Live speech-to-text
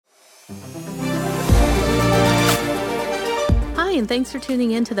Hi, and thanks for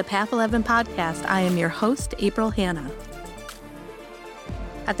tuning in to the Path 11 podcast. I am your host, April Hanna.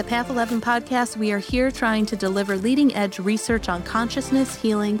 At the Path 11 podcast, we are here trying to deliver leading-edge research on consciousness,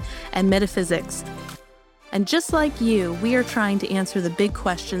 healing, and metaphysics. And just like you, we are trying to answer the big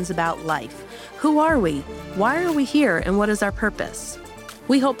questions about life. Who are we? Why are we here? And what is our purpose?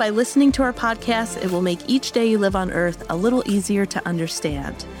 We hope by listening to our podcast, it will make each day you live on Earth a little easier to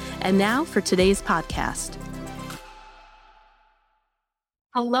understand. And now for today's podcast.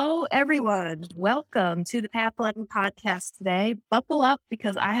 Hello, everyone. Welcome to the Path 11 podcast today. Buckle up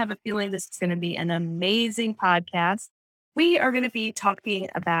because I have a feeling this is going to be an amazing podcast. We are going to be talking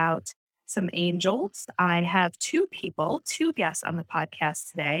about some angels. I have two guests on the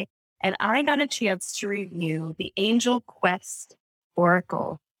podcast today, and I got a chance to review the Angel Quest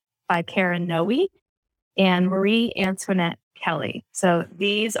Oracle by Karen Noe and Marie Antoinette Kelly. So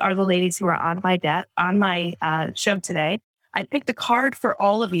these are the ladies who are on my show today. I picked a card for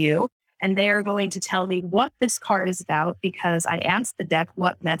all of you, and they are going to tell me what this card is about because I asked the deck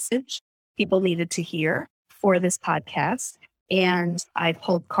what message people needed to hear for this podcast. And I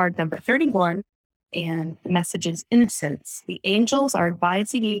pulled card number 31, and the message is innocence. The angels are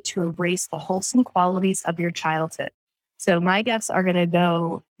advising you to embrace the wholesome qualities of your childhood. So my guests are going to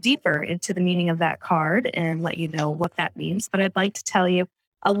go deeper into the meaning of that card and let you know what that means. But I'd like to tell you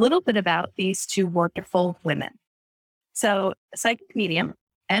a little bit about these two wonderful women. So psychic medium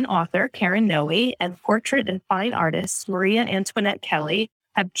and author Karen Noe and portrait and fine artist Maria Antoinette Kelly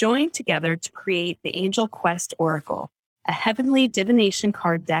have joined together to create the Angel Quest Oracle, a heavenly divination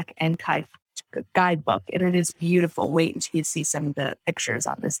card deck and guidebook. And it is beautiful. Wait until you see some of the pictures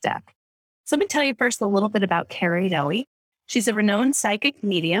on this deck. So let me tell you first a little bit about Karen Noe. She's a renowned psychic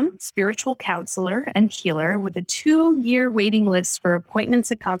medium, spiritual counselor, and healer with a 2-year waiting list for appointments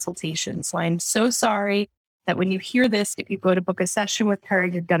and consultations. So I'm so sorry that when you hear this, if you go to book a session with her,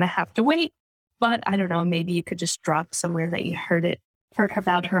 you're going to have to wait. But I don't know, maybe you could just drop somewhere that you heard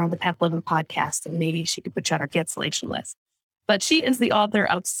about her on the Path 11 podcast, and maybe she could put you on her cancellation list. But she is the author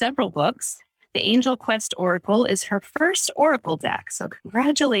of several books. The Angel Quest Oracle is her first oracle deck. So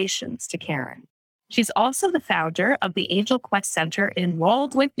congratulations to Karen. She's also the founder of the Angel Quest Center in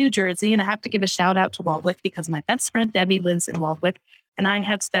Waldwick, New Jersey. And I have to give a shout out to Waldwick because my best friend Debbie lives in Waldwick, and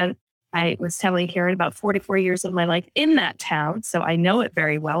I was telling Karen about 44 years of my life in that town, so I know it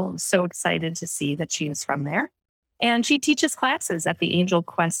very well. I'm so excited to see that she is from there. And she teaches classes at the Angel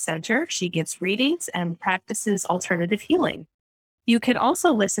Quest Center. She gives readings and practices alternative healing. You can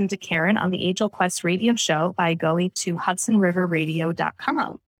also listen to Karen on the Angel Quest radio show by going to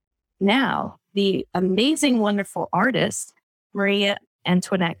HudsonRiverRadio.com. Now, the amazing, wonderful artist, Maria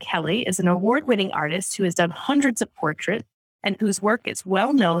Antoinette Kelly, is an award-winning artist who has done hundreds of portraits and whose work is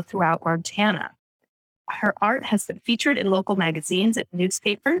well known throughout Montana. Her art has been featured in local magazines and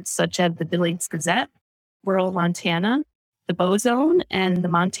newspapers such as the Billings Gazette, Rural Montana, the Bozone, and the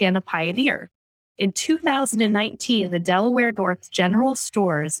Montana Pioneer. In 2019, the Delaware North General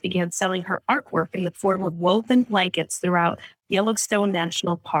Stores began selling her artwork in the form of woven blankets throughout Yellowstone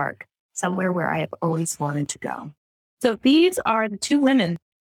National Park, somewhere where I have always wanted to go. So these are the two women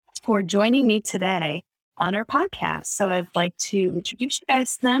who are joining me today on our podcast. So I'd like to introduce you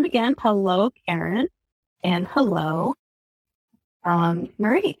guys to them again. Hello, Karen, and hello,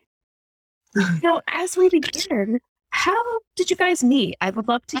 Marie. So as we begin, how did you guys meet? I would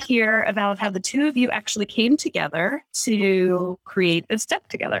love to hear about how the two of you actually came together to create this deck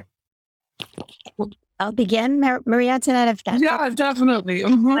together. I'll begin, Maria Antoinette. Yeah, definitely.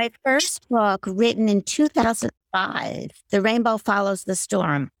 Mm-hmm. My first book, written in 2005, The Rainbow Follows the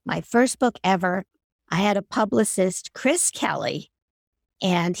Storm. My first book ever. I had a publicist, Chris Kelly,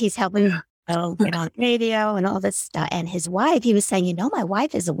 and he's helping me get on radio and all this stuff. And his wife, he was saying, my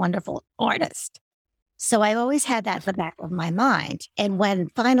wife is a wonderful artist. So I always had that in the back of my mind. And when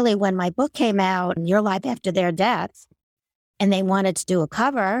my book came out, Your Life After Their Death, and they wanted to do a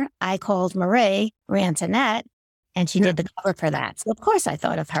cover, I called Marie Antoinette, and she did the cover for that. So of course I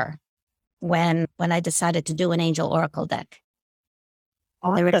thought of her when I decided to do an angel oracle deck.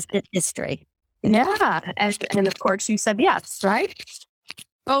 The rest is history. Yeah. And of course you said yes, right?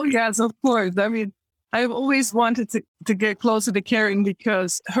 Oh, yes, of course. I mean, I've always wanted to get closer to Karen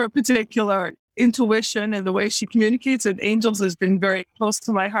because her particular intuition and the way she communicates with angels has been very close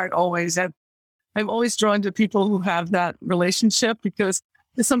to my heart always. And I'm always drawn to people who have that relationship because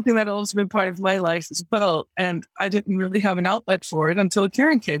it's something that has always been part of my life as well. And I didn't really have an outlet for it until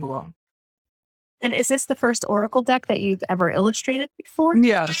Karen came along. And is this the first oracle deck that you've ever illustrated before?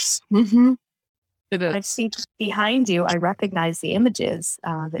 Yes. Mm-hmm. It I've is. seen behind you. I recognize the images.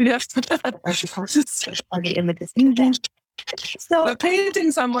 Yes. Are the images. So The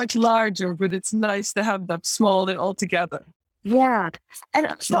paintings are much larger, but it's nice to have them small and all together. yeah,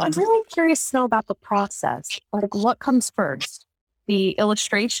 and so I'm really curious to know about the process. Like, what comes first, the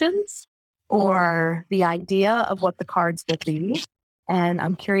illustrations or the idea of what the cards will be? And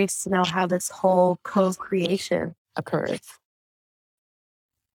I'm curious to know how this whole co-creation occurs.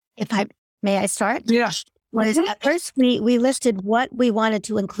 May I start? Yeah. At first, we listed what we wanted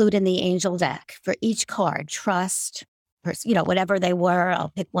to include in the angel deck for each card: trust, whatever they were.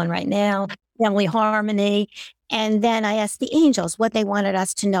 I'll pick one right now: family harmony. And then I asked the angels what they wanted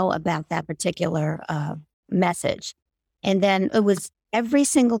us to know about that particular message. And then it was every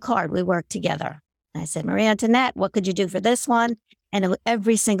single card we worked together. I said, Marie Antoinette, what could you do for this one? And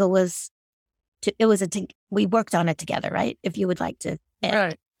every single we worked on it together, right? If you would like to add.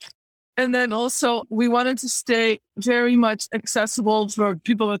 Right. And then also, we wanted to stay very much accessible for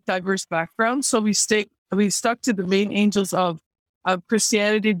people with diverse backgrounds. So we stuck to the main angels of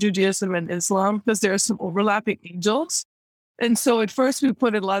Christianity, Judaism, and Islam, because there are some overlapping angels. And so at first, we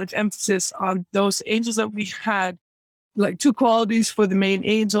put a lot of emphasis on those angels that we had, like 2 qualities for the main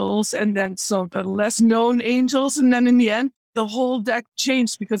angels, and then some less known angels. And then in the end, the whole deck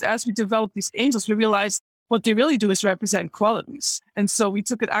changed, because as we developed these angels, we realized what they really do is represent qualities. And so we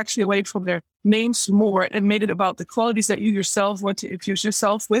took it actually away from their names more and made it about the qualities that you yourself want to infuse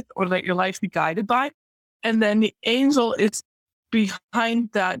yourself with or let your life be guided by. And then the angel is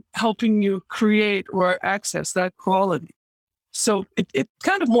behind that, helping you create or access that quality. So it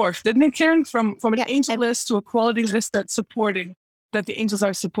kind of morphed, didn't it, Karen? From an angel list to a quality list that the angels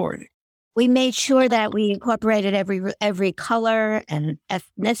are supporting. We made sure that we incorporated every color and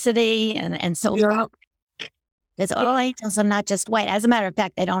ethnicity and so forth. Because all angels are not just white. As a matter of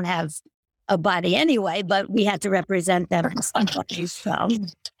fact, they don't have a body anyway, but we had to represent them in some way. So.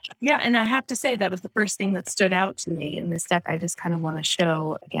 Yeah, and I have to say that was the first thing that stood out to me in this deck. I just kind of want to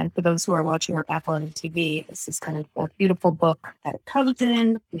show, again, for those who are watching our Apple on TV, this is kind of a beautiful book that it comes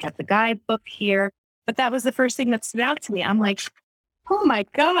in. We have the guidebook here. But that was the first thing that stood out to me. I'm like, oh my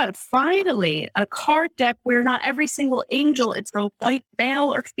God, finally, a card deck where not every single angel is a white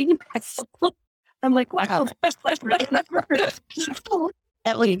male or female. I'm like, wow.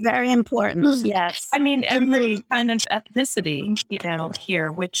 That was very important. Yes. I mean, every kind of ethnicity,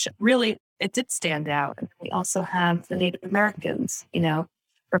 here, which really, it did stand out. And we also have the Native Americans,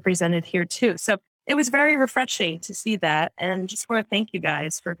 represented here too. So it was very refreshing to see that. And just want to thank you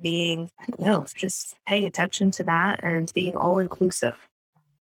guys for being, just paying attention to that and being all inclusive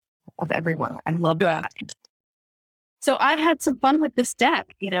of everyone. I love that. So I had some fun with this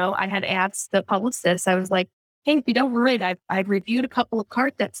deck. I had asked the publicist, I was like, hey, if you don't worry, I've reviewed a couple of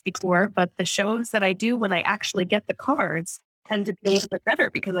card decks before, but the shows that I do when I actually get the cards tend to be a little bit better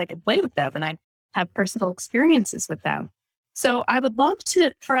because I can play with them and I have personal experiences with them. So I would love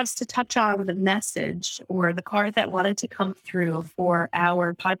for us to touch on the message or the card that wanted to come through for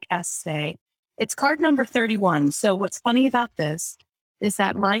our podcast today. It's card number 31. So what's funny about this is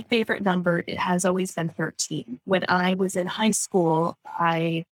that my favorite number, it has always been 13. When I was in high school,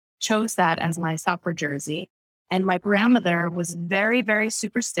 I chose that as my soccer jersey. And my grandmother was very, very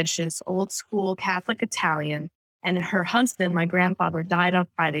superstitious, old school Catholic Italian. And her husband, my grandfather, died on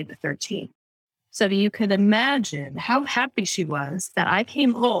Friday the 13th. So you can imagine how happy she was that I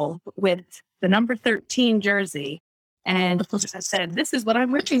came home with the number 13 jersey. And I said, this is what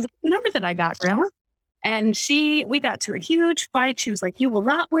I'm wearing, the number that I got, Grandma. And we got to a huge fight. She was like, you will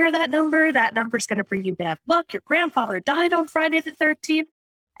not wear that number. That number's going to bring you bad luck. Your grandfather died on Friday the 13th.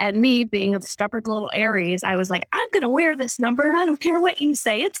 And me being a stubborn little Aries, I was like, I'm going to wear this number. I don't care what you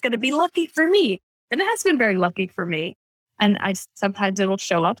say. It's going to be lucky for me. And it has been very lucky for me. And sometimes it'll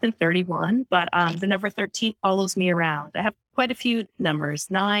show up in 31, but the number 13 follows me around. I have quite a few numbers.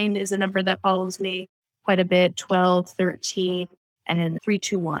 9 is a number that follows me quite a bit, 12, 13, and then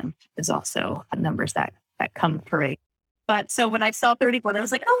 321 is also numbers that come through. But so when I saw 31, I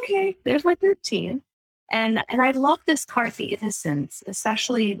was like, okay, there's my 13. And I love this card, the innocence,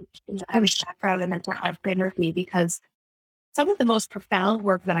 especially I was background and mental health trainer with me because some of the most profound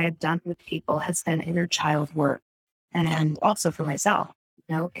work that I have done with people has been inner child work. And also for myself,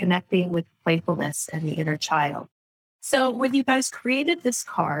 connecting with playfulness and the inner child. So when you guys created this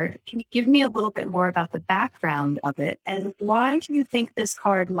card, can you give me a little bit more about the background of it? And why do you think this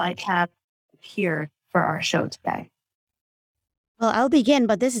card might have appeared for our show today? Well, I'll begin,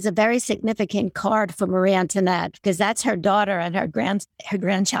 but this is a very significant card for Marie Antoinette because that's her daughter and her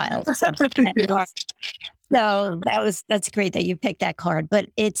grandchild. So that's great that you picked that card. But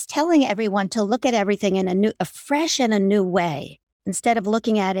it's telling everyone to look at everything in a fresh and a new way instead of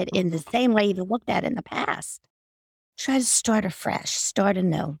looking at it in the same way you've looked at it in the past. Try to start afresh, start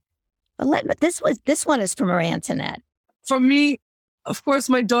anew. But this one is for Marie Antoinette. For me, of course,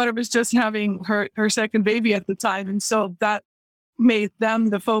 my daughter was just having her second baby at the time, and so that made them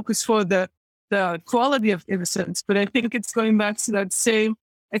the focus for the quality of innocence. But I think it's going back to that same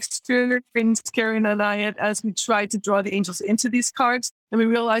experience Karen and I had as we tried to draw the angels into these cards, and we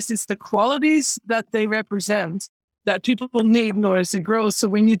realized it's the qualities that they represent that people will need in order to grow. So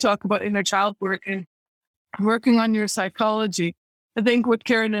when you talk about inner child work and working on your psychology, I think what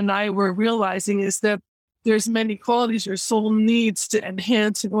Karen and I were realizing is that there's many qualities your soul needs to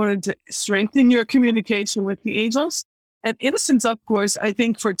enhance in order to strengthen your communication with the angels. And innocence, of course, I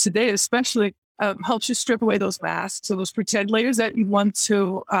think for today especially, helps you strip away those masks, so those pretend layers that you want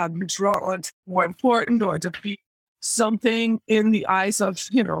to draw on to more important or to be something in the eyes of,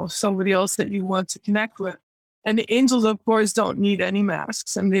 somebody else that you want to connect with. And the angels, of course, don't need any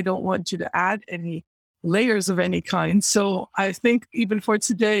masks, and they don't want you to add any layers of any kind. So I think even for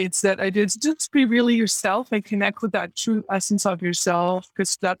today, it's that idea to just be really yourself and connect with that true essence of yourself,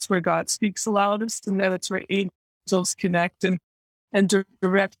 because that's where God speaks the loudest, and then it's where angels connect and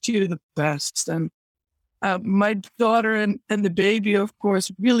direct you the best. And my daughter and the baby, of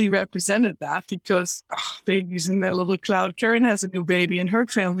course, really represented that, because baby's in that little cloud. Karen has a new baby in her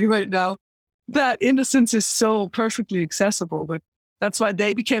family right now. That innocence is so perfectly accessible, but that's why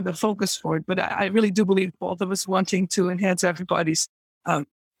they became the focus for it. But I really do believe both of us wanting to enhance everybody's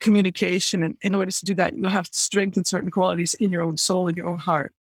communication. And in order to do that, you have to strengthen certain qualities in your own soul and your own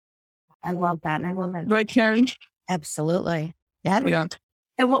heart. I love that. Right, Karen? Absolutely. Yeah.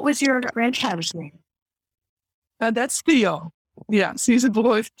 And what was your grandchild's name? That's Theo. Yeah, he's a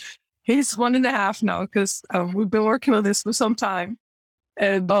boy. He's 1.5 now, because we've been working on this for some time.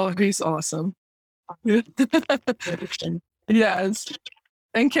 And he's awesome. Yes.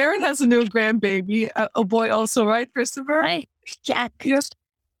 And Karen has a new grandbaby, a boy also, right, Christopher? Right. Jack. Yes.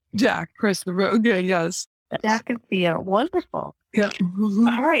 Jack, Christopher. Okay, yes. Jack and Theo. Wonderful. Yeah.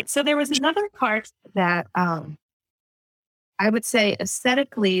 All right. So there was another card that I would say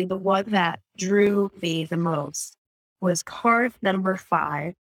aesthetically, the one that drew me the most was card number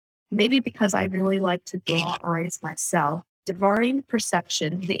 5. Maybe because I really like to draw eyes myself. Divine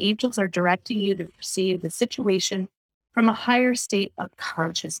perception. The angels are directing you to perceive the situation from a higher state of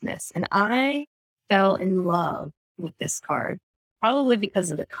consciousness. And I fell in love with this card, probably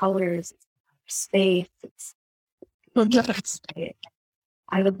because of the colors, space.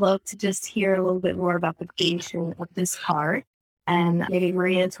 I would love to just hear a little bit more about the creation of this card. And maybe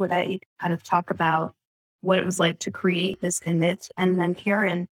Marie Antoinette, you can kind of talk about what it was like to create this image. And then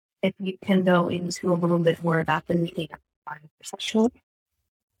Karen, if you can go into a little bit more about the meaning of perception.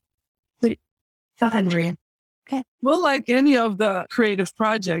 Go ahead, Maria. Okay. Well, like any of the creative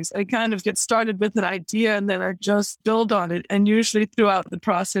projects, I kind of get started with an idea and then I just build on it. And usually throughout the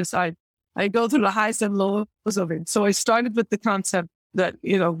process, I go through the highs and lows of it. So I started with the concept that,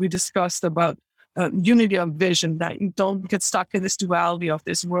 we discussed about unity of vision, that you don't get stuck in this duality of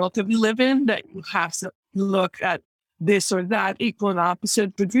this world that we live in, that you have to look at this or that, equal and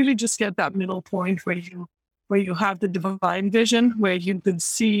opposite, but really just get that middle point where you have the divine vision, where you can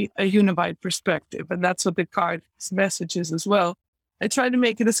see a unified perspective. And that's what the card's message is as well. I try to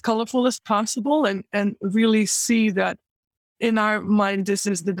make it as colorful as possible and really see that in our mind, this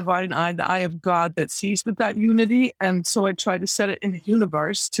is the divine eye, the eye of God that sees with that unity. And so I try to set it in the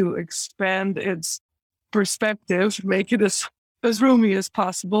universe to expand its perspective, make it as roomy as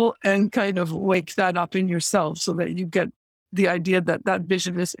possible, and kind of wake that up in yourself so that you get the idea that that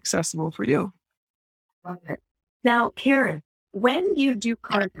vision is accessible for you. Love it. Now, Karen, when you do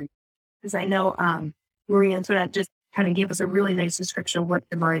card reading, because I know Marie Antoinette just kind of gave us a really nice description of what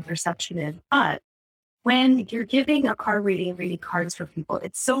divine perception is, but when you're giving a card reading and reading cards for people,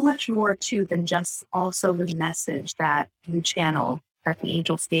 it's so much more too than just also the message that you channel that the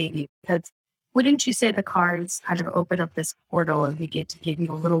angels gave you. Because wouldn't you say the cards kind of open up this portal and we get to give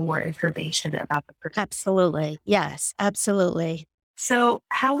you a little more information about the person? Absolutely. Yes, absolutely. So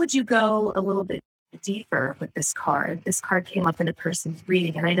how would you go a little bit deeper with this card? This card came up in a person's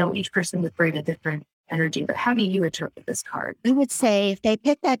reading, and I know each person would bring a different energy, but how do you interpret this card? I would say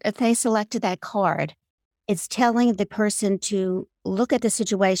if they selected that card, it's telling the person to look at the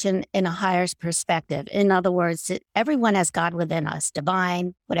situation in a higher perspective. In other words, everyone has God within us,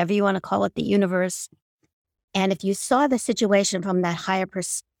 divine, whatever you want to call it, the universe. And if you saw the situation from that higher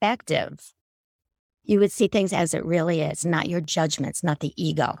perspective, you would see things as it really is, not your judgments, not the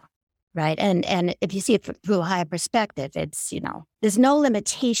ego, right? And if you see it through a higher perspective, it's, there's no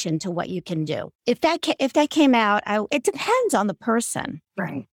limitation to what you can do. If that came out, it depends on the person.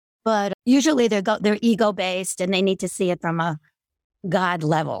 Right. But usually they're ego-based and they need to see it from a God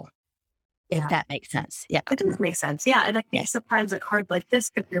level, if that makes sense. Yeah. It does make sense. Yeah. And I think sometimes a card like this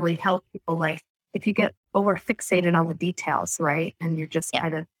could really help people, like if you get over fixated on the details, right? And you're just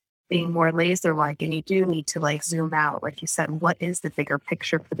kind of being more laser-like, and you do need to like zoom out. Like you said, what is the bigger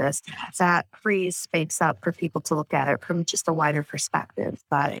picture for this? That frees space up for people to look at it from just a wider perspective.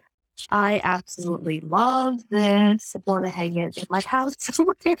 But I absolutely love this. I want to hang it in my house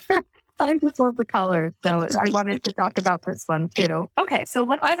somewhere. I just love the color. So I wanted to talk about this one too. Okay, so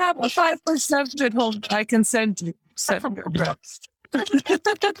I have a 5% at home I can send you. Send your address.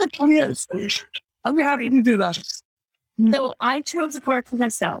 Yes. I'll be happy to do that. So I chose a card for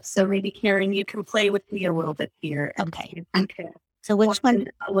myself. So maybe Karen, you can play with me a little bit here. Okay. Okay. So which one?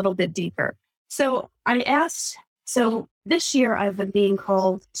 A little bit deeper. So I asked, so this year I've been being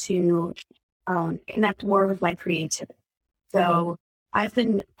called to connect more with my creativity. So I've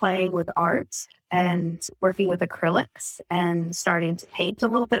been playing with art and working with acrylics and starting to paint a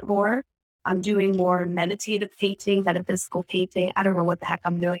little bit more. I'm doing more meditative painting, metaphysical painting. I don't know what the heck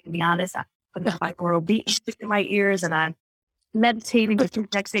I'm doing, to be honest. I put the binaural beats in my ears and I'm meditating and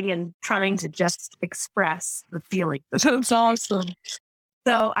projecting and trying to just express the feeling. That's awesome.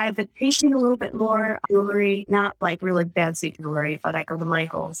 So I've been painting a little bit more jewelry, not like really fancy jewelry, but I go to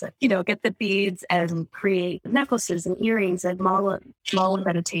Michael's and, get the beads and create necklaces and earrings and smaller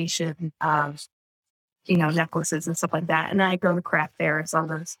meditation, necklaces and stuff like that. And I go to craft fairs on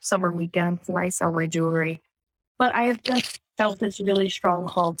the summer weekends where I sell my jewelry. But I have just felt this really strong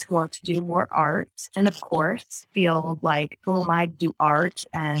call to want to do more art. And of course, feel like, I do art,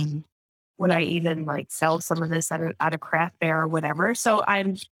 and would I even like sell some of this at a craft fair or whatever? So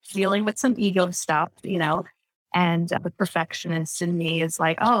I'm dealing with some ego stuff, and the perfectionist in me is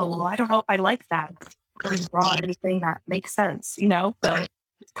like, oh, well, I don't know if I like that. I draw anything that makes sense, the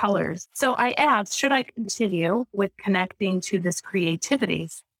colors. So I asked, should I continue with connecting to this creativity?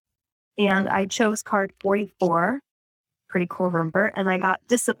 And I chose card 44, pretty cool number, and I got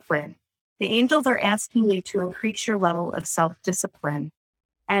discipline. The angels are asking you to increase your level of self-discipline.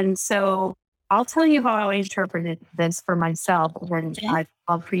 And so I'll tell you how I interpreted this for myself, and I'd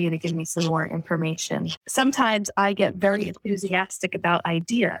love for you to give me some more information. Sometimes I get very enthusiastic about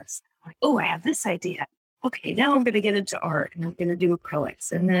ideas. Like, oh, I have this idea. Okay, now I'm going to get into art and I'm going to do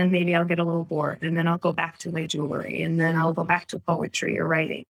acrylics. And then maybe I'll get a little bored and then I'll go back to my jewelry and then I'll go back to poetry or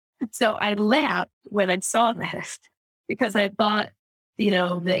writing. So I laughed when I saw this because I thought, the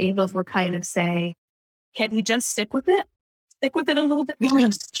angels were kind of saying, can you just stick with it? Stick with it a little bit more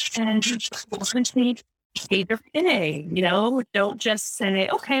and paint every day, don't just say,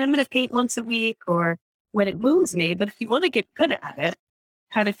 okay, I'm going to paint once a week or when it moves me. But if you want to get good at it,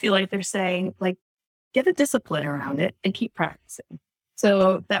 kind of feel like they're saying, like, get a discipline around it and keep practicing.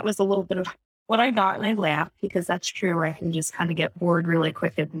 So that was a little bit of what I got, and I laughed because that's true. I can just kind of get bored really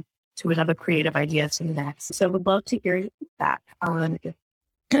quick and to another creative idea to the next. So would love to hear your feedback.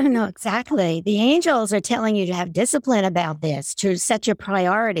 No, exactly. The angels are telling you to have discipline about this, to set your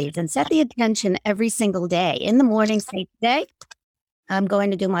priorities and set the intention every single day. In the morning, say, today, I'm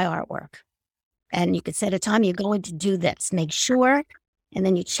going to do my artwork. And you could set a time, you're going to do this. Make sure, and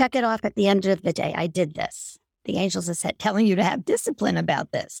then you check it off at the end of the day. I did this. The angels are telling you to have discipline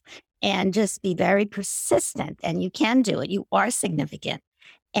about this and just be very persistent. And you can do it. You are significant.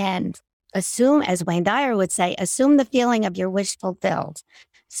 And assume, as Wayne Dyer would say, assume the feeling of your wish fulfilled.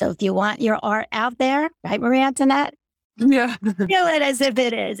 So if you want your art out there, right, Marie Antoinette? Yeah. Feel it as if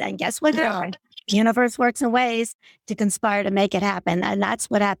it is. And guess what? Yeah. The universe works in ways to conspire to make it happen. And that's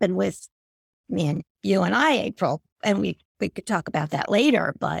what happened with me and you and I, April. And we could talk about that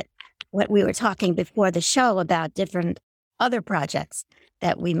later. But what we were talking before the show about different other projects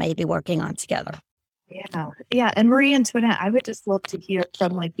that we may be working on together. Yeah. Yeah. And Marie Antoinette, I would just love to hear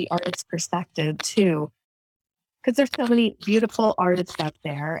from like the artist's perspective too. Because there's so many beautiful artists out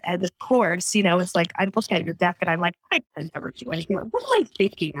there. And of course, it's like I look at your deck and I'm like, I can never do anything. What am I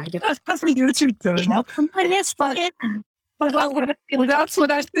thinking? I get that's what you're doing. But that's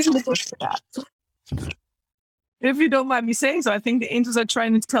what I think. If you don't mind me saying so, I think the angels are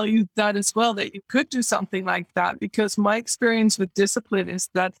trying to tell you that as well, that you could do something like that. Because my experience with discipline is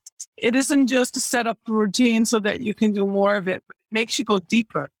that it isn't just to set up a routine so that you can do more of it, but it makes you go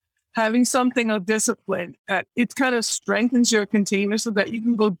deeper. Having something of discipline, it kind of strengthens your container so that you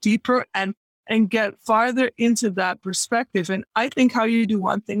can go deeper and and get farther into that perspective. And I think how you do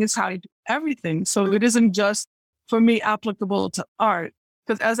one thing is how you do everything. So it isn't just, for me, applicable to art.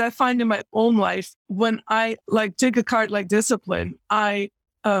 Because as I find in my own life, when I take a card like discipline, I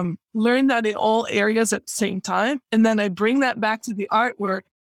learn that in all areas at the same time. And then I bring that back to the artwork,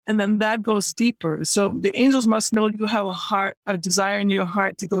 and then that goes deeper. So the angels must know you have a desire in your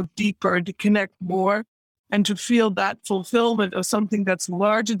heart to go deeper, to connect more, and to feel that fulfillment of something that's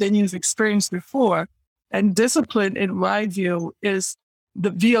larger than you've experienced before. And discipline, in my view, is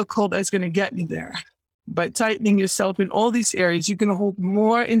the vehicle that's going to get you there. By tightening yourself in all these areas, you can hold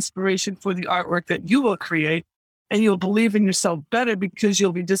more inspiration for the artwork that you will create, and you'll believe in yourself better because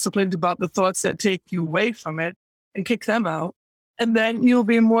you'll be disciplined about the thoughts that take you away from it and kick them out. And then you'll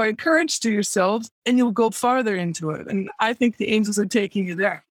be more encouraged to yourself, and you'll go farther into it. And I think the angels are taking you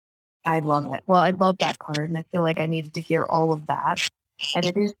there. I love it. Well, I love that card, and I feel like I needed to hear all of that. And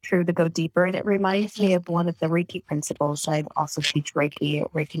it is true to go deeper. And it reminds me of one of the Reiki principles. I also teach Reiki,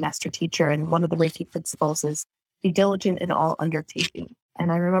 Reiki master teacher. And one of the Reiki principles is be diligent in all undertaking.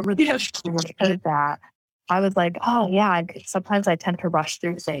 And I remember when I heard that, I was like, oh yeah, sometimes I tend to rush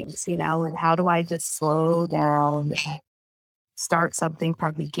through things, and how do I just slow down, start something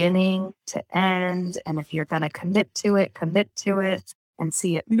from beginning to end? And if you're going to commit to it and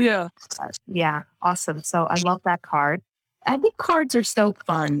see it. Yeah. Yeah. Awesome. So I love that card. I think cards are so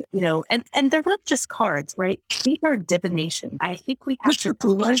fun, and they're not just cards, right? These are divination. I think we have to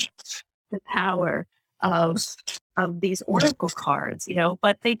push the power of these oracle cards,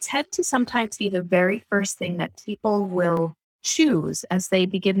 but they tend to sometimes be the very first thing that people will choose as they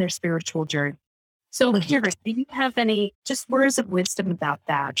begin their spiritual journey. So here, do you have any just words of wisdom about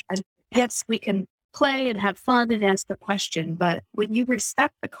that? And yes, we can play and have fun and ask the question, but when you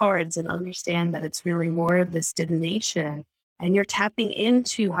respect the cards and understand that it's really more of this divination, and you're tapping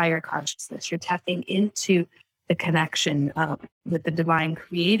into higher consciousness, you're tapping into the connection with the divine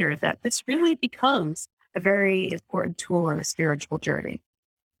creator, that this really becomes a very important tool on a spiritual journey.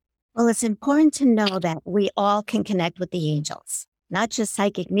 Well, it's important to know that we all can connect with the angels, not just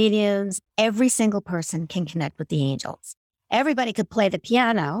psychic mediums. Every single person can connect with the angels. Everybody could play the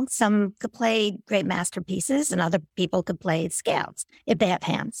piano. Some could play great masterpieces, and other people could play scales if they have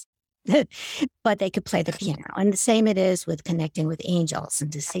hands. But they could play the piano. And the same it is with connecting with angels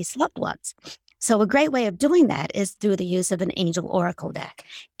and deceased loved ones. So a great way of doing that is through the use of an angel oracle deck.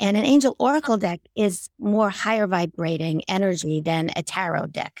 And an angel oracle deck is more higher vibrating energy than a tarot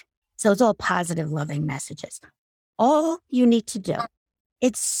deck. So it's all positive, loving messages. All you need to do,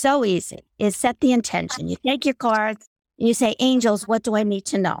 it's so easy, is set the intention. You take your cards and you say, angels, what do I need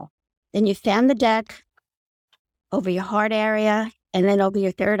to know? Then you fan the deck over your heart area and then over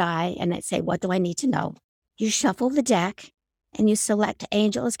your third eye, and I say, what do I need to know? You shuffle the deck, and you select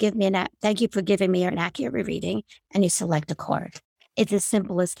angels, thank you for giving me an accurate reading, and you select a card. It's as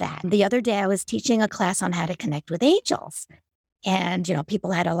simple as that. The other day, I was teaching a class on how to connect with angels, and,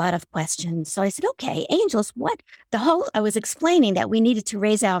 people had a lot of questions. So I said, okay, angels, I was explaining that we needed to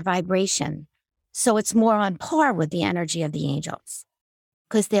raise our vibration so it's more on par with the energy of the angels,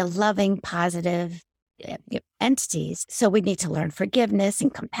 because they're loving, positive entities. So we need to learn forgiveness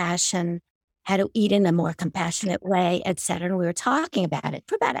and compassion, how to eat in a more compassionate way, etc. And we were talking about it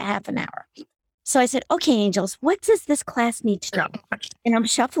for about a half an hour. So I said, okay, angels, what does this class need to know? And I'm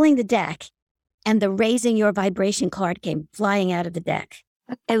shuffling the deck, and the raising your vibration card came flying out of the deck.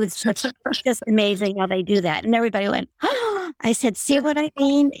 It was just amazing how they do that. And everybody went, oh. I said, see what I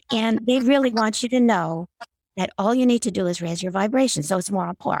mean? And they really want you to know that all you need to do is raise your vibration, so it's more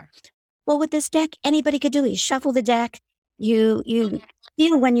on par. Well, with this deck, anybody could do it. You shuffle the deck. You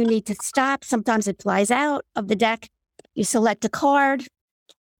feel when you need to stop. Sometimes it flies out of the deck. You select a card.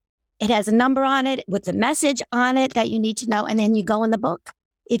 It has a number on it with a message on it that you need to know. And then you go in the book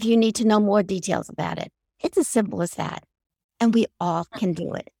if you need to know more details about it. It's as simple as that. And we all can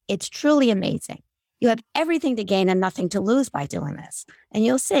do it. It's truly amazing. You have everything to gain and nothing to lose by doing this. And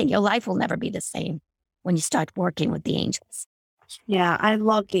you'll see your life will never be the same when you start working with the angels. Yeah, I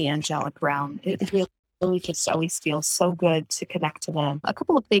love the angelic realm. It really just always feels so good to connect to them. A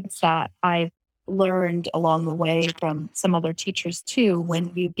couple of things that I've learned along the way from some other teachers too,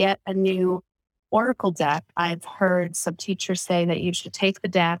 when you get a new oracle deck, I've heard some teachers say that you should take the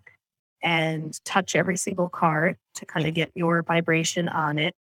deck and touch every single card to kind of get your vibration on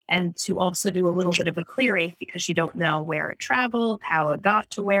it, and to also do a little bit of a clearing because you don't know where it traveled, how it got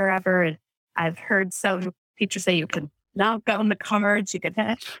to wherever. And I've heard some teachers say you can knock on the cards, you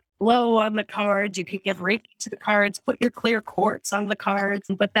can blow on the cards, you can give Reiki to the cards, put your clear quartz on the cards,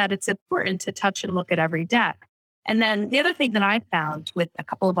 but that it's important to touch and look at every deck. And then the other thing that I found with a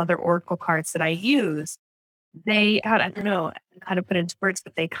couple of other oracle cards that I use, I don't know how to put it into words,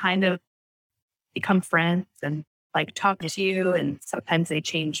 but they kind of become friends and like talk to you. And sometimes they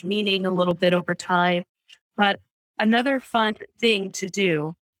change meaning a little bit over time. But another fun thing to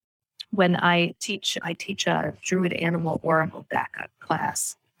do when I teach a Druid Animal Oracle deck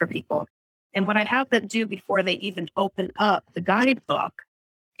class for people. And what I have them do before they even open up the guidebook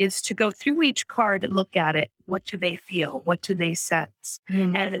is to go through each card and look at it. What do they feel? What do they sense?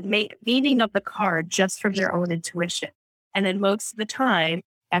 And make meaning of the card just from their own intuition. And then most of the time,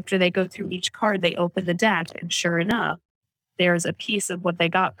 after they go through each card, they open the deck, and sure enough, there's a piece of what they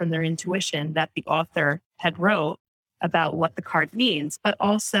got from their intuition that the author had wrote about what the card means, but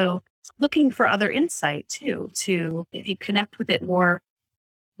also looking for other insight too, if you connect with it more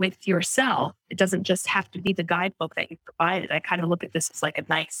with yourself, it doesn't just have to be the guidebook that you provided. I kind of look at this as like a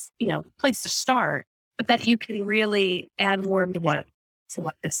nice, place to start, but that you can really add more to what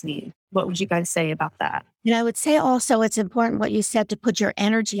this means. What would you guys say about that? And I would say also it's important what you said to put your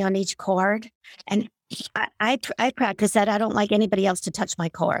energy on each card. And I practice that. I don't like anybody else to touch my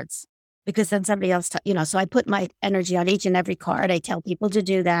cards because then somebody else, so I put my energy on each and every card. I tell people to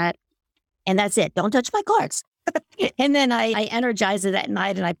do that. And that's it. Don't touch my cards. And then I energize it at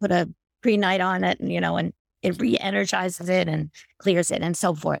night and I put a pre-night on it and it re-energizes it and clears it and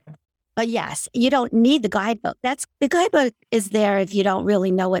so forth. But yes, you don't need the guidebook. The guidebook is there if you don't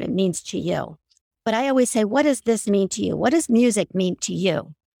really know what it means to you. But I always say, what does this mean to you? What does music mean to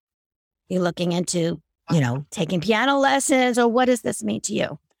you? You're looking into, taking piano lessons, or what does this mean to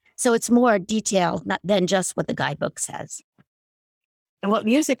you? So it's more detailed than just what the guidebook says. And what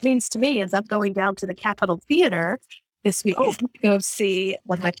music means to me is I'm going down to the Capitol Theater this week to go see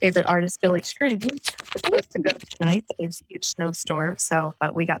one of my favorite artists, Billy Strings. We're supposed to go tonight, but there's a huge snowstorm,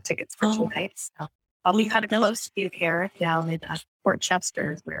 but we got tickets for tonight. So I'll be kind of close to you here down in Port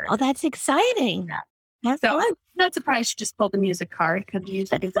Chester. That's exciting. Yeah. So I'm not surprised you just pulled the music card because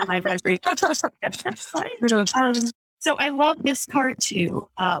music is my favorite. So I love this card too,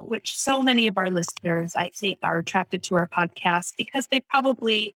 which so many of our listeners, I think, are attracted to our podcast because they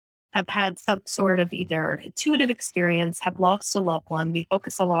probably have had some sort of either intuitive experience, have lost a loved one. We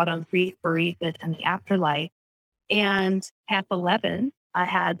focus a lot on grief, bereavement, and the afterlife. And path 11, I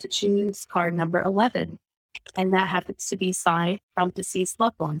had to choose card number 11. And that happens to be signed from deceased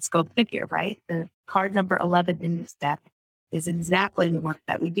loved ones. Go figure, right? The card number 11 in this deck is exactly the one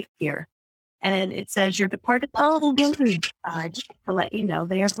that we get here. And it says, your departed just to let you know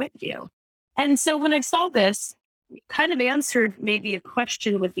they are with you. And so when I saw this, it kind of answered maybe a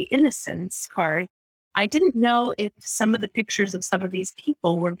question with the innocence card. I didn't know if some of the pictures of some of these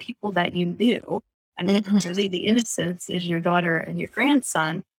people were people that you knew. And really the innocence is your daughter and your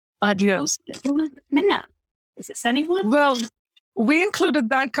grandson. But is this anyone? Well, we included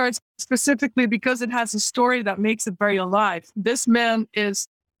that card specifically because it has a story that makes it very alive. This man is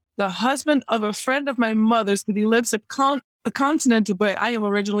the husband of a friend of my mother's, but he lives a continent away. I am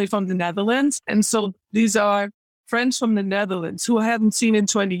originally from the Netherlands. And so these are friends from the Netherlands who I haven't seen in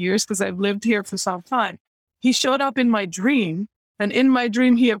 20 years because I've lived here for some time. He showed up in my dream. And in my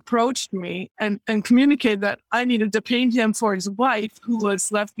dream, he approached me and communicated that I needed to paint him for his wife, who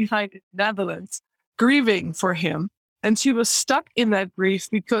was left behind in the Netherlands, grieving for him. And she was stuck in that grief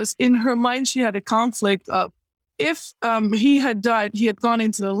because in her mind, she had a conflict of, if he had died, he had gone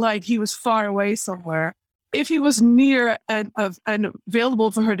into the light, he was far away somewhere. If he was near and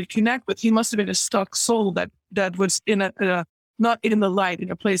available for her to connect with, he must have been a stuck soul that was not in the light, in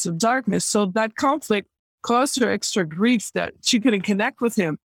a place of darkness. So that conflict caused her extra grief that she couldn't connect with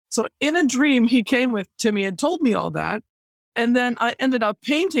him. So in a dream, he came to me and told me all that. And then I ended up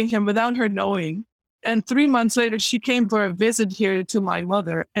painting him without her knowing. And 3 months later, she came for a visit here to my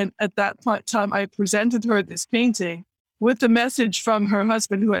mother. And at that time, I presented her this painting with the message from her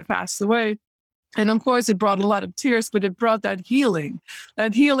husband who had passed away. And of course, it brought a lot of tears, but it brought that healing,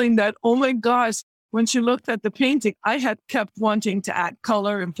 that, oh my gosh, when she looked at the painting, I had kept wanting to add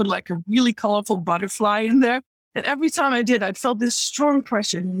color and put like a really colorful butterfly in there. And every time I did, I felt this strong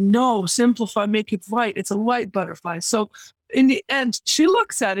pressure. No, simplify, make it white. It's a white butterfly. So in the end, she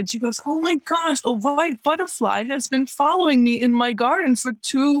looks at it. She goes, oh my gosh, a white butterfly has been following me in my garden for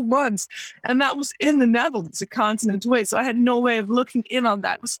 2 months. And that was in the Netherlands, a continent away. So I had no way of looking in on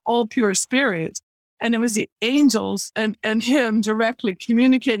that. It was all pure spirit. And it was the angels and him directly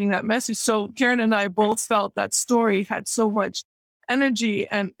communicating that message. So Karen and I both felt that story had so much energy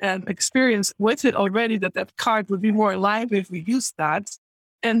and experience with it already that card would be more alive if we used that.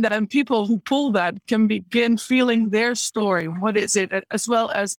 And then people who pull that can begin feeling their story. What is it? As well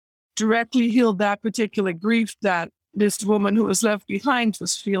as directly heal that particular grief that this woman who was left behind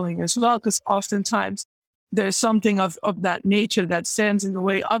was feeling as well, because oftentimes there's something of that nature that stands in the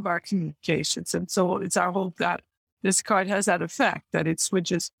way of our communications. And so it's our hope that this card has that effect, that it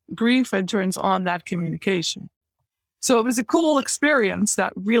switches grief and turns on that communication. So it was a cool experience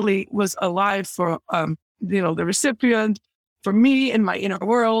that really was alive for, the recipient, for me in my inner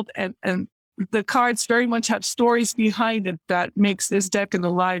world. And the cards very much have stories behind it that makes this deck an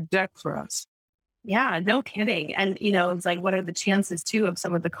alive deck for us. Yeah, no kidding. And, it's like, what are the chances too of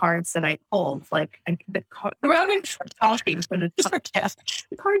some of the cards that I pulled? Like the talking, but the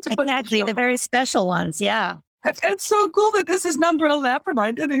cards are Exactly, the very special ones. Yeah. It's so cool that this is number 11.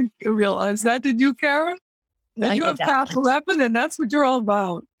 I didn't realize that. Did you, Karen? That you have path 11, and that's what you're all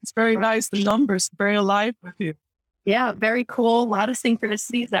about. It's very nice. The numbers very alive with you. Yeah, very cool. A lot of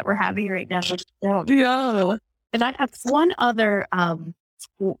synchronicities that we're having right now. Yeah. And I have one other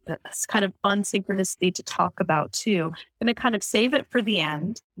kind of fun synchronicity to talk about too. I'm going to kind of save it for the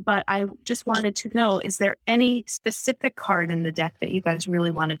end, but I just wanted to know, is there any specific card in the deck that you guys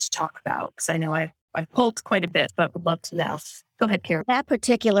really wanted to talk about? Because I know I pulled quite a bit, but would love to know. Go ahead, Karen. That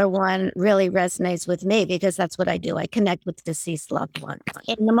particular one really resonates with me because that's what I do. I connect with deceased loved ones.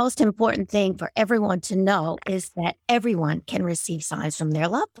 And the most important thing for everyone to know is that everyone can receive signs from their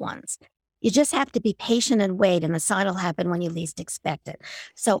loved ones. You just have to be patient and wait, and the sign will happen when you least expect it.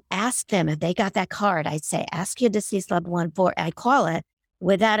 So ask them if they got that card. I'd say, ask your deceased loved one for, I call it,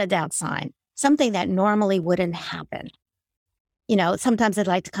 without a doubt sign, something that normally wouldn't happen. Sometimes they'd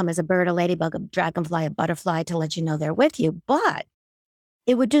like to come as a bird, a ladybug, a dragonfly, a butterfly to let you know they're with you, but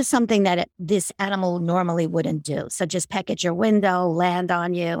it would do something that this animal normally wouldn't do. So just peck at your window, land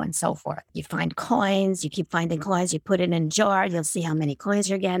on you, and so forth. You find coins, you keep finding coins, you put it in a jar, you'll see how many coins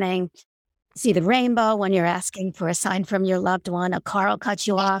you're getting. See the rainbow when you're asking for a sign from your loved one, a car will cut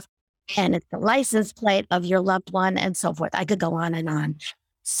you off, and it's the license plate of your loved one, and so forth. I could go on and on.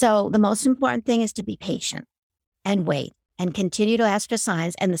 So the most important thing is to be patient and wait. And continue to ask for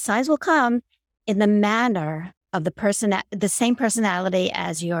signs, and the signs will come in the manner of the same personality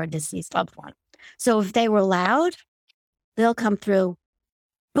as your deceased loved one. So if they were loud, they'll come through,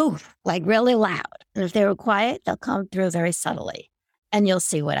 boof, like really loud. And if they were quiet, they'll come through very subtly. And you'll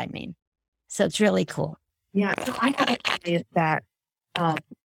see what I mean. So it's really cool. Yeah, so I have a client that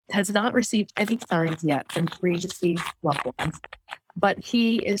has not received any signs yet from three deceased loved ones, but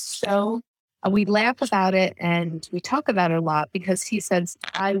he is so. We laugh about it and we talk about it a lot because he says,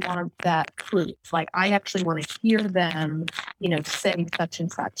 I want that proof. Like, I actually want to hear them, say such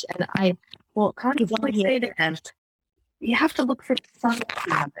and such. And kind of want to say to him, you have to look for some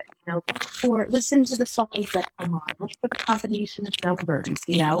of it, or listen to the songs that come on, look for the combination of numbers,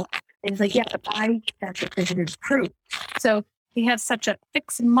 And he's like, yeah, but that's a proof. So he has such a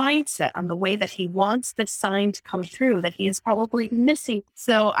fixed mindset on the way that he wants this sign to come through that he is probably missing.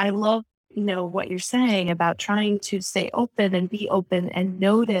 So I love what you're saying about trying to stay open and be open and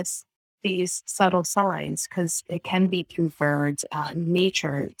notice these subtle signs, because it can be through birds,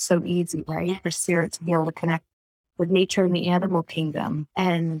 nature. It's so easy, right? For spirit to be able to connect with nature and the animal kingdom.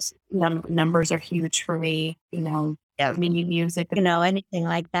 And numbers are huge for me, mini music, anything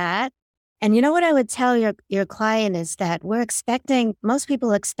like that. And what I would tell your client is that most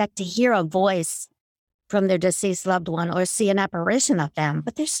people expect to hear a voice from their deceased loved one or see an apparition of them,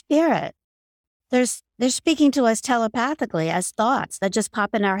 but they're spirit. They're speaking to us telepathically as thoughts that just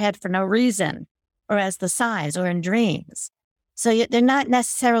pop in our head for no reason, or as the signs or in dreams. So they're not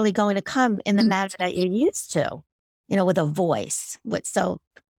necessarily going to come in the manner that you're used to, with a voice. So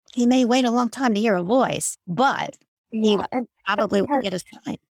he may wait a long time to hear a voice, but he probably will get a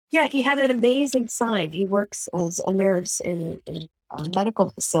sign. Yeah, he had an amazing sign. He works as a nurse in a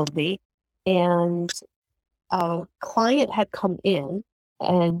medical facility, and a client had come in.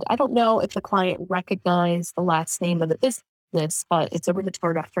 And I don't know if the client recognized the last name of the business, but it's a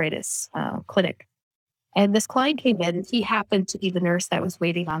rheumatoid arthritis clinic. And this client came in, and he happened to be the nurse that was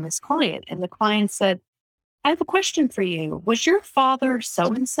waiting on this client. And the client said, I have a question for you. Was your father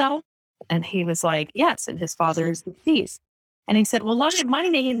so-and-so? And he was like, yes. And his father is deceased. And he said, well, my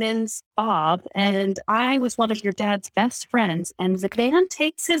name is Bob, and I was one of your dad's best friends. And the man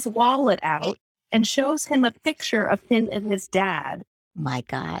takes his wallet out and shows him a picture of him and his dad. My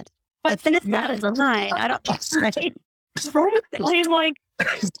God. But finish that as a line. I don't He's like,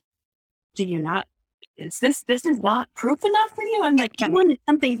 do you not? This is not proof enough for you? I'm like, you wanted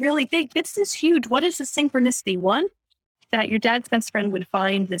something really big. This is huge. What is the synchronicity? One, that your dad's best friend would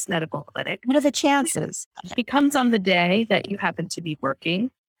find this medical clinic. What are the chances? He comes on the day that you happen to be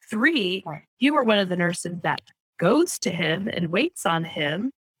working. 3, you are one of the nurses that goes to him and waits on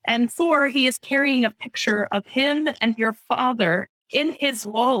him. And 4, he is carrying a picture of him and your father in his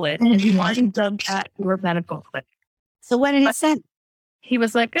wallet, and he lined up at your medical clinic. So what did he say? He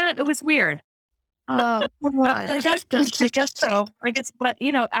was like, it was weird. Oh, I guess so. But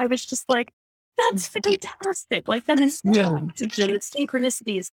I was just like, that's fantastic. Like, that is the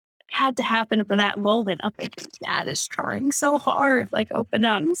synchronicities had to happen for that moment. I'm like, dad is trying so hard, like, open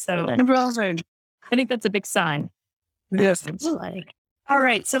up. So I think that's a big sign. Yes. All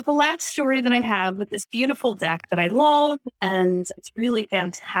right. So the last story that I have with this beautiful deck that I love, and it's really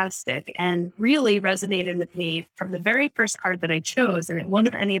fantastic and really resonated with me from the very first card that I chose, and it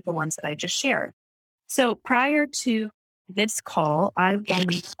wasn't any of the ones that I just shared. So prior to this call, I've done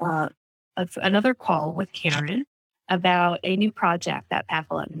another call with Karen about a new project that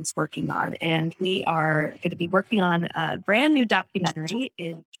Path11 is working on. And we are going to be working on a brand new documentary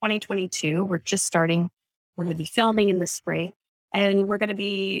in 2022. We're just starting. We're going to be filming in the spring. And we're going to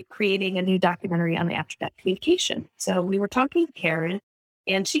be creating a new documentary on the after-death communication. So we were talking to Karen,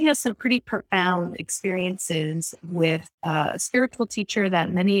 and she has some pretty profound experiences with a spiritual teacher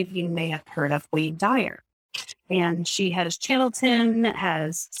that many of you may have heard of, Wayne Dyer. And she has channeled him,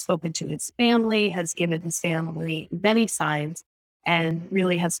 has spoken to his family, has given his family many signs, and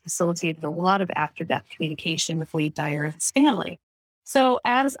really has facilitated a lot of after-death communication with Wayne Dyer and his family. So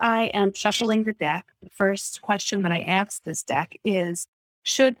as I am shuffling the deck, the first question that I asked this deck is,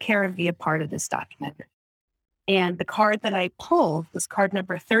 should Karen be a part of this documentary? And the card that I pulled was card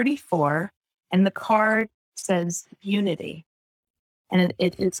number 34, and the card says unity. And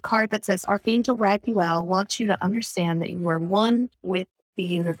it's a card that says, Archangel Raphael wants you to understand that you are one with the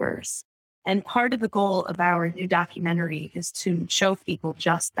universe. And part of the goal of our new documentary is to show people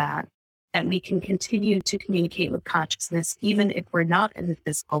just that we can continue to communicate with consciousness, even if we're not in the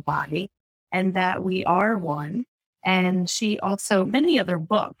physical body, and that we are one. And she also, many other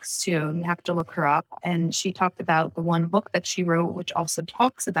books too, you have to look her up. And she talked about the one book that she wrote, which also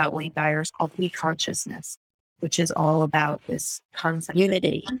talks about Wayne Dyer, called We Consciousness, which is all about this concept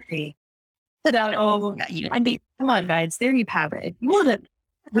unity. I mean, come on, guys, there you have it. You want to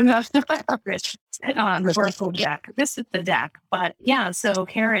on the Oracle deck. This is the deck. But yeah, so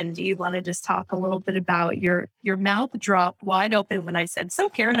Karen, do you want to just talk a little bit about your mouth dropped wide open when I said, so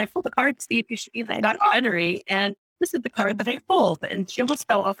Karen, I pulled the card to see if you should be in the documentary, and this is the card that I pulled, and she almost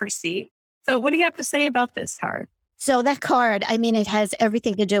fell off her seat. So what do you have to say about this card? So that card, I mean, it has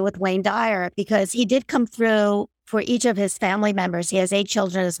everything to do with Wayne Dyer, because he did come through for each of his family members. He has 8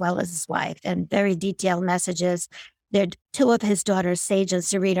 children as well as his wife, and very detailed messages. There, 2 of his daughters, Sage and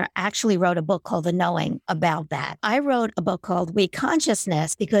Serena, actually wrote a book called The Knowing about that. I wrote a book called We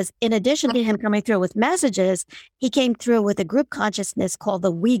Consciousness because in addition to him coming through with messages, he came through with a group consciousness called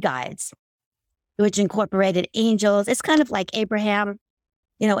the We Guides, which incorporated angels. It's kind of like Abraham,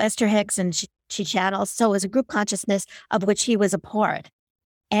 Esther Hicks, and she channels. So it was a group consciousness of which he was a part.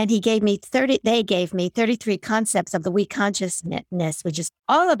 And they gave me 33 concepts of the We Consciousness, which is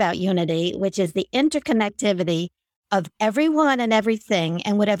all about unity, which is the interconnectivity of everyone and everything,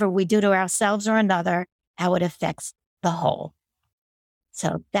 and whatever we do to ourselves or another, how it affects the whole.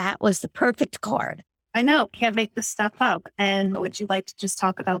 So that was the perfect card. I know, can't make this stuff up. And would you like to just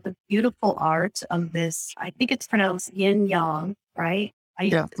talk about the beautiful art of this? I think it's pronounced yin yang, right? I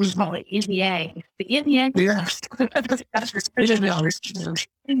used to call it yin yang. The yin yang. Yeah. Yin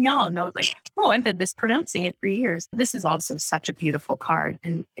yang. I was like, I've been mispronouncing it for years. This is also such a beautiful card,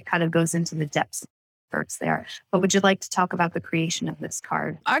 and it kind of goes into the depths there. But would you like to talk about the creation of this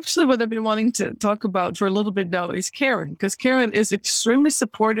card? Actually, what I've been wanting to talk about for a little bit now is Karen, because Karen is extremely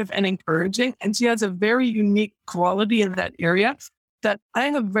supportive and encouraging, and she has a very unique quality in that area that I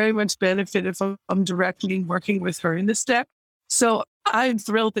have very much benefited from directly working with her in this deck. So I'm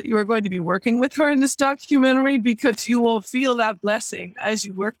thrilled that you are going to be working with her in this documentary, because you will feel that blessing as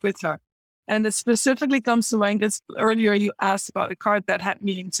you work with her. And it specifically comes to mind because earlier you asked about a card that had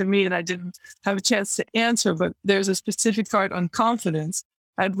meaning to me and I didn't have a chance to answer, but there's a specific card on confidence,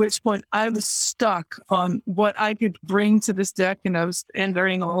 at which point I was stuck on what I could bring to this deck. And I was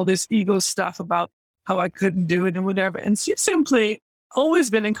entering all this ego stuff about how I couldn't do it and whatever. And she simply always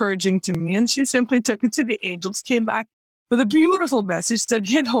been encouraging to me. And she simply took it to the angels, came back with a beautiful message that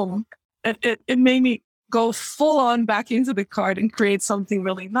hit home. And it made me go full on back into the card and create something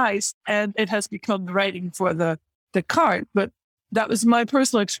really nice. And it has become the writing for the card. But that was my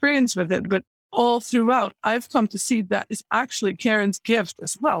personal experience with it. But all throughout, I've come to see that is actually Karen's gift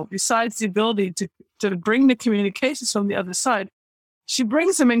as well. Besides the ability to bring the communications from the other side, she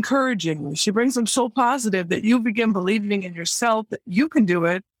brings them encouragingly. She brings them so positive that you begin believing in yourself, that you can do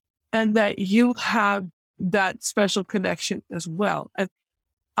it, and that you have that special connection as well. And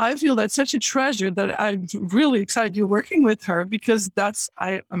I feel that's such a treasure that I'm really excited you're working with her, because that's,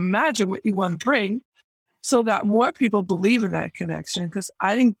 I imagine, what you want to bring, so that more people believe in that connection. Because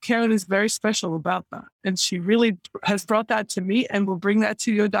I think Karen is very special about that. And she really has brought that to me and will bring that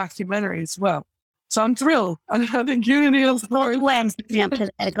to your documentary as well. So I'm thrilled. I think Unity is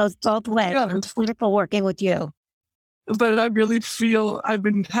it goes both ways. Yeah. It's wonderful working with you. But I really feel I've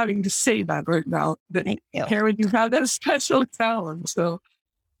been having to say that right now, that Thank you. Karen, you have that special talent. So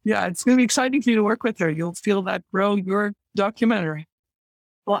yeah, it's going to be exciting for you to work with her. You'll feel that grow your documentary.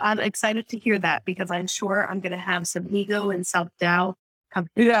 Well, I'm excited to hear that, because I'm sure I'm going to have some ego and self-doubt come.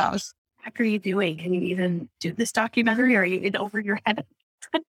 Yeah. What are you doing? Can you even do this documentary? Are you in over your head?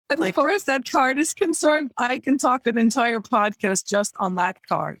 As far as that card is concerned, I can talk an entire podcast just on that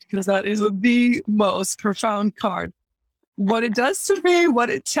card, because that is the most profound card. What it does to me,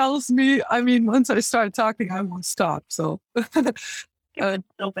 what it tells me. I mean, once I start talking, I won't stop. So Just a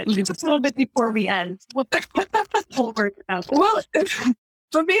little bit before we end. Well,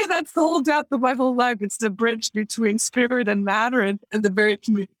 for me, that's the whole depth of my whole life. It's the bridge between spirit and matter, and the very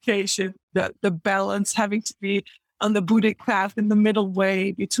communication, the balance, having to be on the Buddhic path in the middle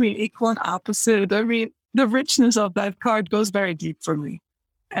way between equal and opposite. I mean, the richness of that card goes very deep for me.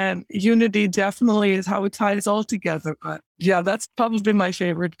 And unity definitely is how it ties all together. But yeah, that's probably my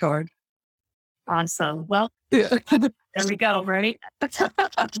favorite card. Awesome. Well, Yeah. there we go, right? There's a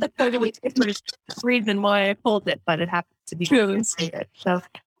reason why I pulled it, but it happens to be it. So,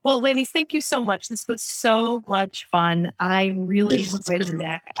 well, ladies, thank you so much. This was so much fun. I really enjoyed the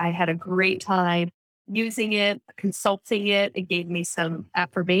deck. I had a great time using it, consulting it. It gave me some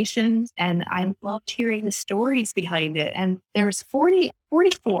affirmations, and I loved hearing the stories behind it. And there's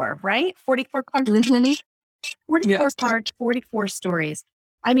 44, right? 44 cards. 44 cards, 44 stories.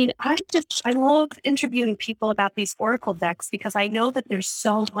 I mean, I love interviewing people about these Oracle decks, because I know that there's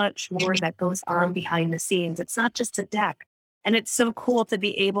so much more that goes on behind the scenes. It's not just a deck. And it's so cool to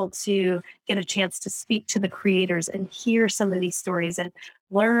be able to get a chance to speak to the creators and hear some of these stories and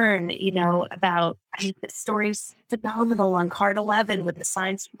learn, about, the story's phenomenal on card 11 with the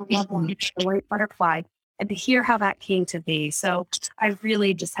signs from the white butterfly, and to hear how that came to be. So I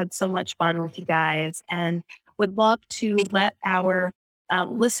really just had so much fun with you guys, and would love to let our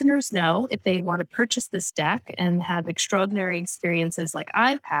listeners know, if they want to purchase this deck and have extraordinary experiences like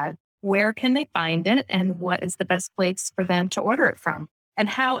I've had, where can they find it, and what is the best place for them to order it from, and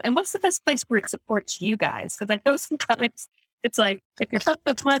what's the best place where it supports you guys? Because I know sometimes it's like, if you're up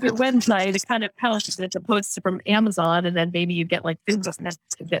on your website, it kind of helps as opposed to from Amazon, and then maybe you get like business, from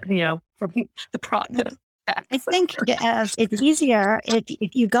the product. I think it's easier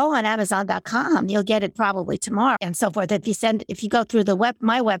if you go on Amazon.com, you'll get it probably tomorrow and so forth. If you go through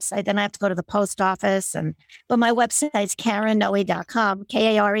my website, then I have to go to the post office. But my website's KarenNoe.com,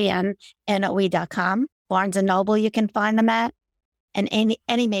 KarenNoe.com. Barnes and Noble, you can find them at, and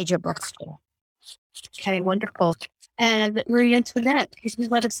any major bookstore. Okay, wonderful. And Marie Antoinette, could you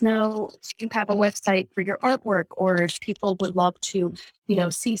let us know if you have a website for your artwork, or if people would love to,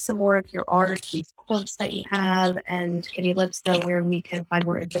 see some more of your art, these quotes that you have, and can you let us know where we can find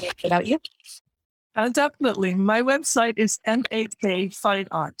more information about you? Definitely. My website is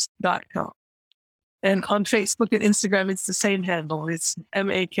makfineart.com. And on Facebook and Instagram, it's the same handle. It's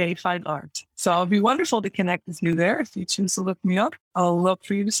MAK Fine Art. So it'll be wonderful to connect with you there. If you choose to look me up, I'll love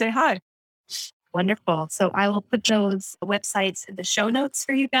for you to say hi. Wonderful. So I will put those websites in the show notes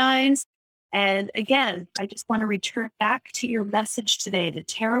for you guys. And again, I just want to return back to your message today. The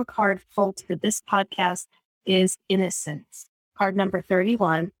tarot card pulled for this podcast is Innocence. Card number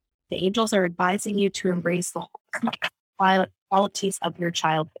 31. The angels are advising you to embrace the qualities of your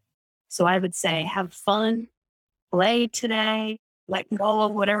childhood. So I would say, have fun, play today, let go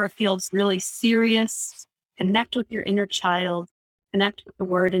of whatever feels really serious, connect with your inner child, connect with the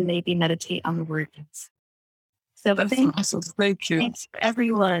word, and maybe meditate on the words. So Thank you. Thanks for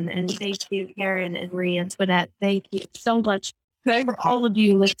everyone. And thank you, Karen and Marie Antoinette. Thank you so much for all of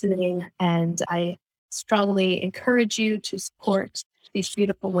you listening. And I strongly encourage you to support these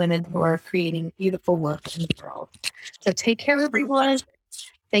beautiful women who are creating beautiful work in the world. So take care, everyone.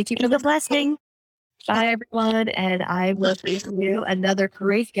 Thank you for the blessing. Bye, everyone. And I will see you another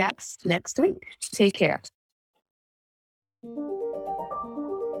great guest next week. Take care.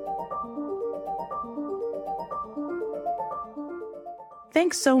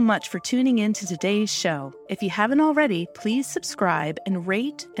 Thanks so much for tuning in to today's show. If you haven't already, please subscribe and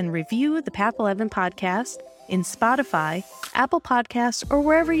rate and review the Path 11 podcast in Spotify, Apple Podcasts, or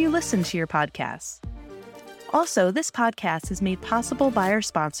wherever you listen to your podcasts. Also, this podcast is made possible by our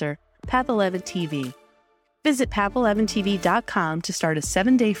sponsor, Path 11 TV. Visit path11tv.com to start a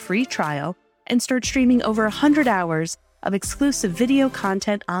 7-day free trial and start streaming over 100 hours of exclusive video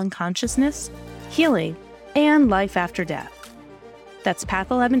content on consciousness, healing, and life after death. That's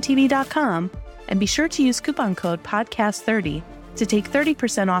path11tv.com, and be sure to use coupon code PODCAST30 to take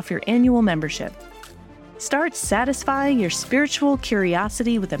 30% off your annual membership. Start satisfying your spiritual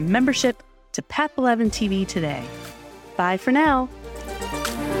curiosity with a membership to Path11 TV today. Bye for now.